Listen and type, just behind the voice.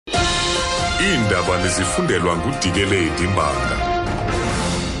Iindaba nizifundelwa nguDikeledi Mbanga.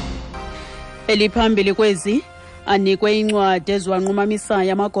 Eliphambili kwezi anikwe iincwadi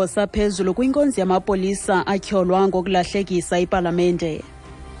eziwanqumamisayo Amagosa aphezulu kwinkonzo yamapolisa atyholwa ngokulahlekisa ipalamente.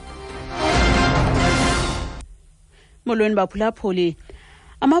 Molweni baphulaphuli.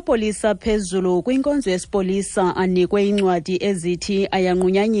 Amapolisa aphezulu kwinkonzo yesipolisa anikwe iincwadi ezithi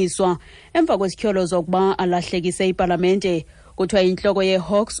ayanqunyanyiswa emva kwezityholo zokuba alahlekise ipalamente. Kuthiwa intloko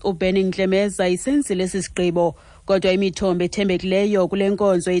yeHawks uBenny Ndlemeza isenzile esi sigqibo, kodwa imithombo ethembekileyo kule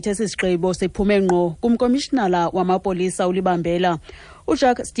nkonzo ithe esi sigqibo siphume ngqo kumkomishinala wamapolisa ulibambela.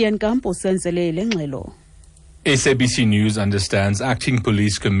 uJacques Steenkamp usenzele le ngxelo. SABC News understands Acting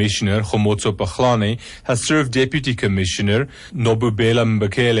Police Commissioner Khomotso Pakhlane has served Deputy Commissioner Nobubela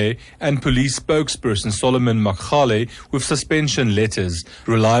Mbekele and Police Spokesperson Solomon Makhale with suspension letters.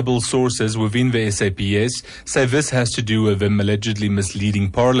 Reliable sources within the SAPS say this has to do with them allegedly misleading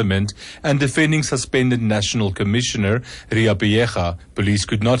Parliament and defending suspended National Commissioner Ria Piyecha. Police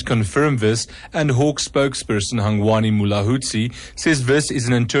could not confirm this, and Hawk spokesperson Hangwani Mulahutsi says this is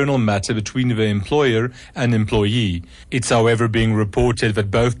an internal matter between the employer and employee. It's however being reported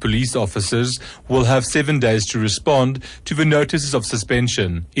that both police officers will have 7 days to respond to the notices of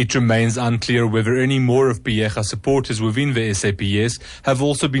suspension. It remains unclear whether any more of Piyecha supporters within the SAPS have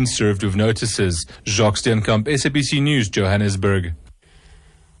also been served with notices. Jacques Steenkamp, SABC News, Johannesburg.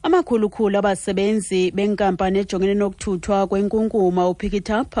 Amakhulukhulu abasebenzi benkampani ejongene nokuthuthwa kwenkunkuma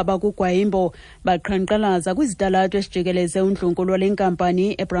uPicketUp abakugwayimbo baqhankqalaza kwizitalato esijikeleze undlunkulu lwale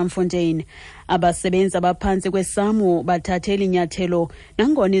nkampani eBramfontein. Abasebenzi abaphantsi kwesamu bathathela inyathelo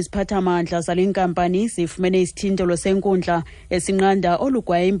nangona iziphathamandla zale nkampani zifumene isithintelo senkundla esinqanda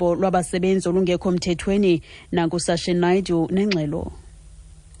olugwayimbo lwabasebenzi olungekho mthethweni. Nankusashe Naidu nengxelo.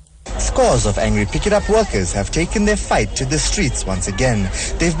 Scores of angry picket-up workers have taken their fight to the streets once again.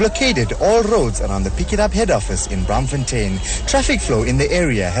 They've blockaded all roads around the picket-up head office in Bramfontein. Traffic flow in the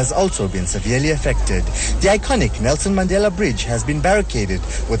area has also been severely affected. The iconic Nelson Mandela Bridge has been barricaded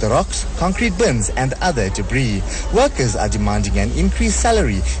with rocks, concrete bins and other debris. Workers are demanding an increased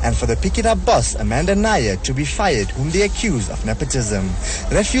salary and for the picket-up boss Amanda Nair to be fired, whom they accuse of nepotism.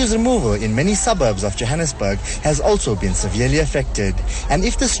 Refuse removal in many suburbs of Johannesburg has also been severely affected. And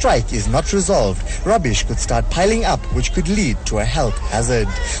if the strike is not resolved, rubbish could start piling up, which could lead to a health hazard.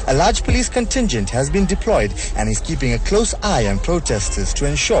 A large police contingent has been deployed and is keeping a close eye on protesters to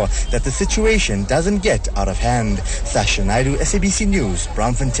ensure that the situation doesn't get out of hand. Sasha Naidu, SABC News,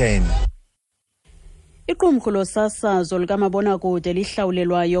 Bramfontein. Iqumrhu losasazo likamabonakude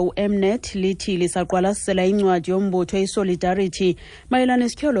lihlawulelwayo uMnet lithi lisaqwalasela incwadi yombutho iSolidarity mayelana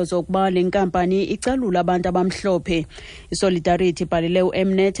nezityholo zokuba le nkampani icalula abantu abamhlophe. iSolidarity ibhalele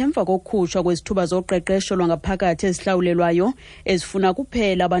uMnet emva kokukhutshwa kwezithuba zoqeqesho lwangaphakathi ezihlawulelwayo ezifuna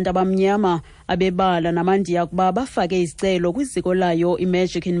kuphela abantu abamnyama abebala namandiya kuba bafake izicelo kwiziko layo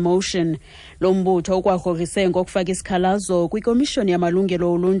iMagic in Motion. Lo mbutho ukwagrogrise ngokufaka isikhalazo kwikomishoni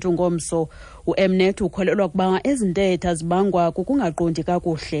yamalungelo oluntu ngomso. uMnet ukholelwa kuba ezintetha zibangwa kukungaqondi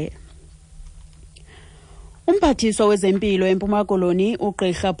kakuhle. Umphathiswa wezempilo eMpuma Koloni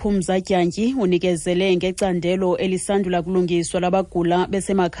uGqirha Phumza Tyantyi unikezele ngecandelo elisandula kulungiswa labagula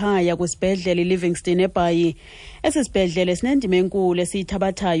besemakhaya kwisibhedlele iLivingston eBhayi. Esi sibhedlele sinendima enkulu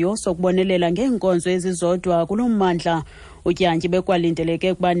esiyithabathayo sokubonelela ngeenkonzo ezizodwa kulo mmandla. uTyantyi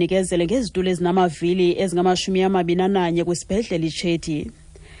bekwalindeleke ukuba nikezele ngezitulo ezinamavili ezingama-21 kwisibhedlele iChedi.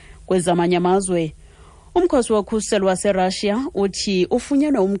 Kwezamanye amazwe, umkhosi wokhuselo waseRussia uthi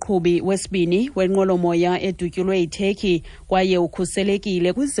ufunyenwe umqhubi wesibini wenqwelomoya edutyulwe iTurkey kwaye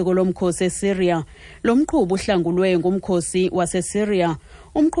ukhuselekile kwiziko lomkhosi eSyria. Lo mqhubi uhlangulwe ngumkhosi waseSyria.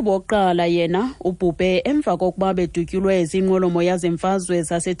 Umqhubi wokuqala yena ubhubhe emva kokuba bedutyulwe zinqwelomoya zemfazwe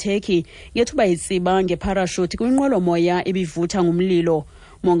zaseTurkey ngethuba itsiba ngeparashuti kwinqwelomoya ebivutha ngumlilo.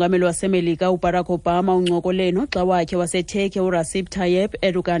 Mongameli waseMelika uBarack Obama uncokole noxa wakhe waseTurkey uRecep Tayyip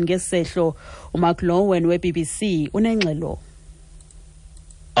Erdogan ngesehlo. uMark Lowen weBBC unengxelo.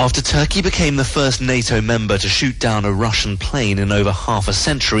 After Turkey became the first NATO member to shoot down a Russian plane in over half a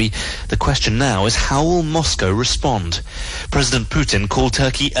century, the question now is how will Moscow respond? President Putin called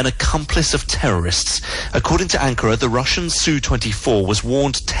Turkey an accomplice of terrorists. According to Ankara, the Russian Su-24 was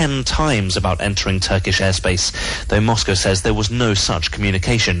warned 10 times about entering Turkish airspace, though Moscow says there was no such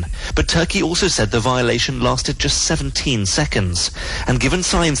communication. But Turkey also said the violation lasted just 17 seconds. And given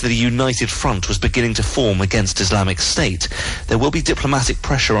signs that a united front was beginning to form against Islamic State, there will be diplomatic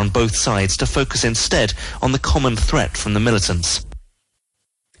pressure on both sides to focus instead on the common threat from the militants.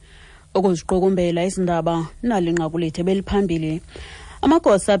 Ukuziqukumbela izindaba nalinqakulethe beliphambili.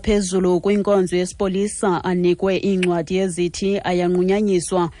 Amagosa aphezulu kwinkonzo yesipolisa anikwe iincwadi ezithi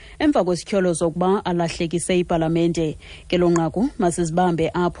ayanqunyanyiswa emva kwezityholo zokuba alahlekise ipalamente. Ngelo nqaku masizibambe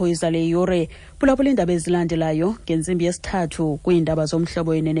apho izale yure phulaphula iindaba ezilandelayo ngentsimbi yesithathu kwiindaba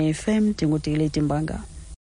zomhlobo yenene FM. Ndingudile Timbanga.